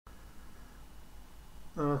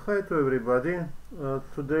Hi to everybody.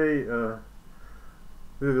 Today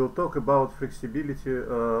we will talk about flexibility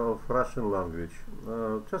of Russian language.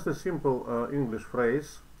 Just a simple English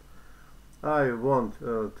phrase. I want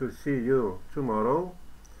to see you tomorrow.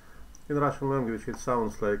 In Russian language it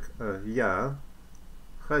sounds like я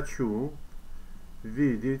хочу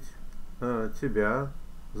видеть тебя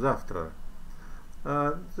завтра.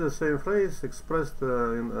 The same phrase expressed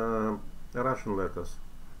in Russian letters.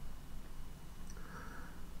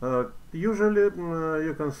 Usually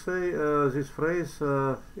you can say this phrase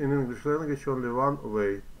in English language only one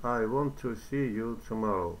way. I want to see you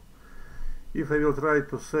tomorrow. If I will try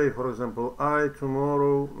to say, for example, I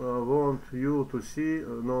tomorrow want you to see,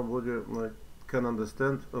 nobody can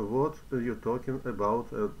understand what you're talking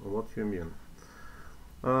about, what you mean.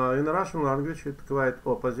 In Russian language it's quite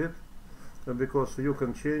opposite, because you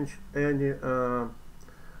can change any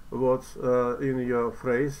words in your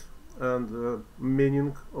phrase, and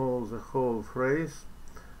meaning of the whole phrase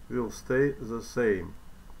will stay the same.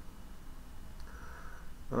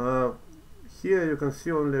 Here you can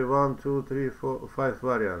see only 1, 2, 3, 4, 5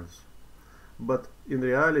 variants, but in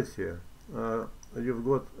reality you've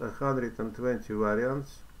got 120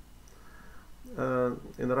 variants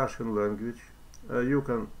in Russian language. You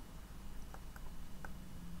can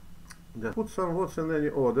just put some words in any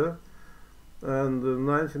order, and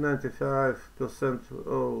 95%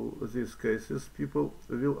 of these cases people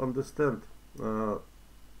will understand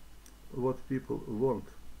what people want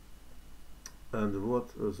and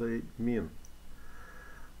what they mean.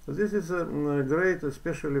 This is great,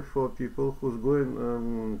 especially for people who's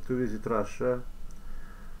going to visit Russia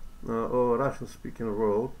or Russian-speaking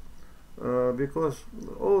world, because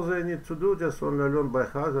all they need to do just only learn by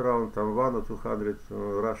heart around 1 or 200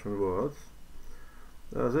 Russian words.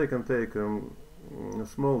 They can take a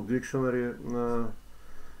small dictionary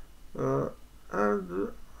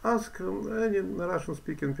and ask any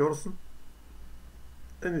Russian-speaking person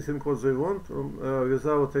anything what they want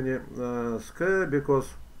without any scare,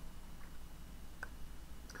 because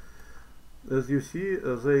as you see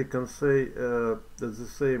they can say the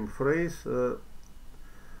same phrase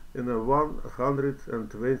in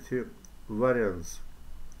 120 variants,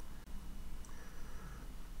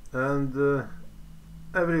 and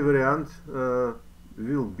every variant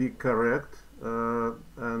will be correct,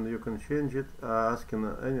 and you can change it asking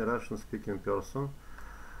any Russian-speaking person.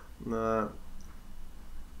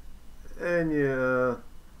 Any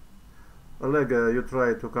lega you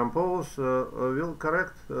try to compose will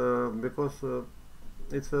correct, because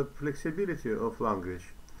it's a flexibility of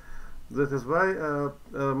language. That is why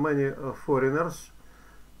many foreigners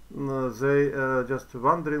they just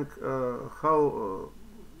wondering how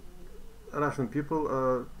Russian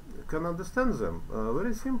people can understand them.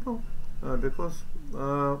 Very simple, because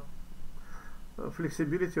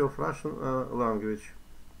flexibility of Russian language.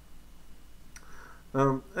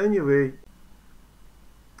 Anyway,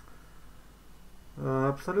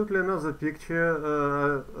 absolutely another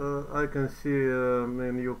picture I can see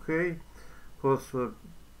in UK, because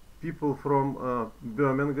people from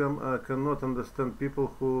Birmingham cannot understand people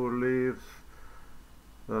who live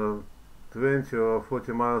 20 or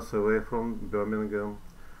 40 miles away from Birmingham.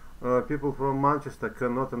 People from Manchester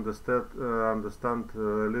cannot understand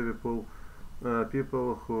Liverpool.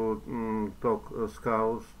 People who talk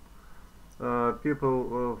Scouse.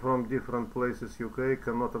 People from different places UK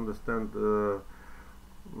cannot understand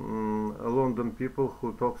London people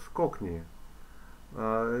who talk Cockney.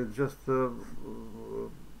 It's just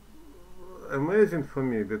amazing for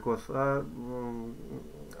me, because I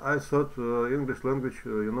thought English language,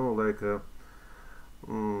 like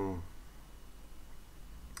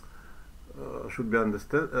should be like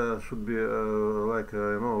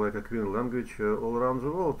like a queen language all around the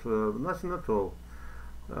world. Nothing at all.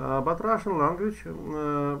 But Russian language,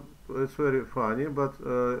 it's very funny, but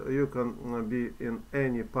you can be in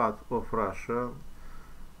any part of Russia,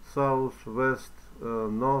 south, west,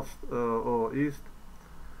 north or east,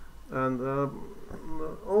 and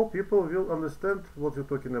all people will understand what you're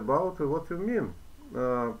talking about, what you mean.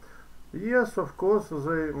 Yes, of course,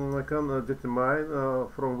 they can determine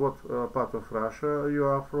from what part of Russia you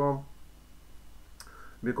are from,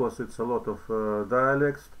 because it's a lot of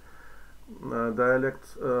dialects,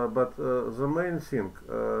 but the main thing,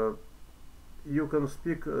 you can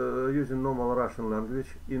speak using normal Russian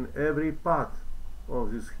language in every part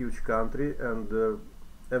of this huge country, and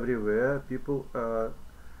everywhere people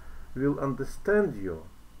will understand you.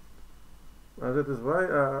 That is why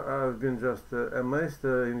I've been just amazed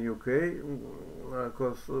in UK,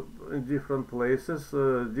 because in different places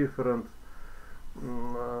different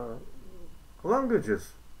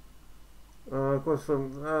languages Because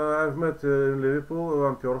I've met in Liverpool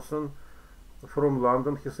one person from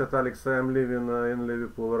London. He said, Alex, I am living in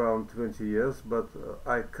Liverpool around 20 years, but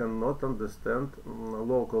I cannot understand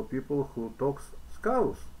local people who talk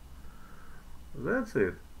Scouse. That's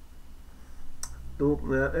it.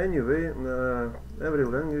 Anyway, every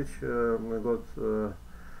language got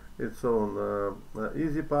its own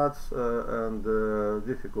easy parts and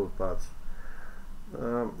difficult parts.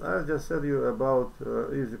 I just said you about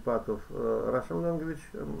easy part of Russian language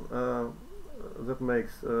that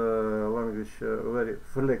makes language very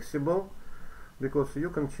flexible, because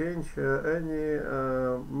you can change any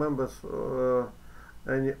members,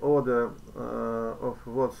 any order of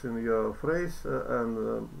what's in your phrase, and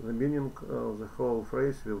the meaning of the whole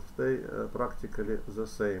phrase will stay practically the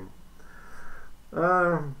same.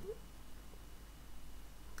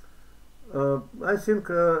 I think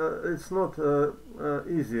it's not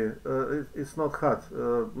easy, it's not hard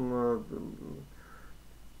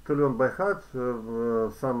to learn by heart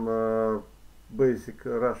some basic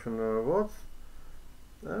Russian words,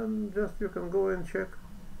 and just you can go and check.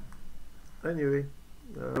 Anyway,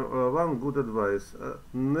 one good advice: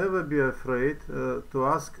 never be afraid to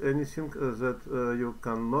ask anything that you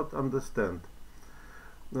cannot understand,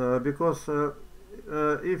 because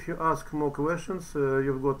if you ask more questions,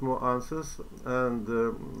 you've got more answers, and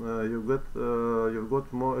you've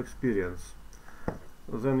got more experience.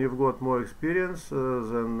 Then you've got more experience,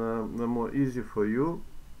 then the more easy for you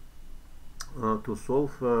to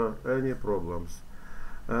solve any problems.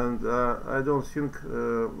 And I don't think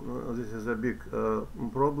this is a big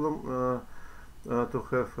problem to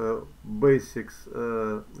have basics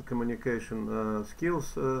communication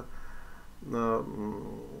skills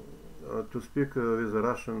to speak with the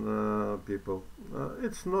Russian people.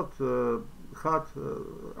 It's not hard.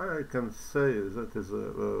 I can say that is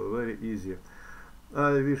very easy.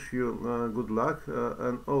 I wish you good luck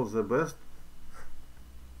and all the best.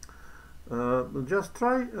 Just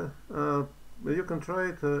try. You can try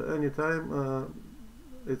it anytime.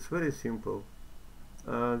 It's very simple.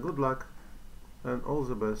 Good luck and all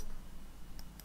the best.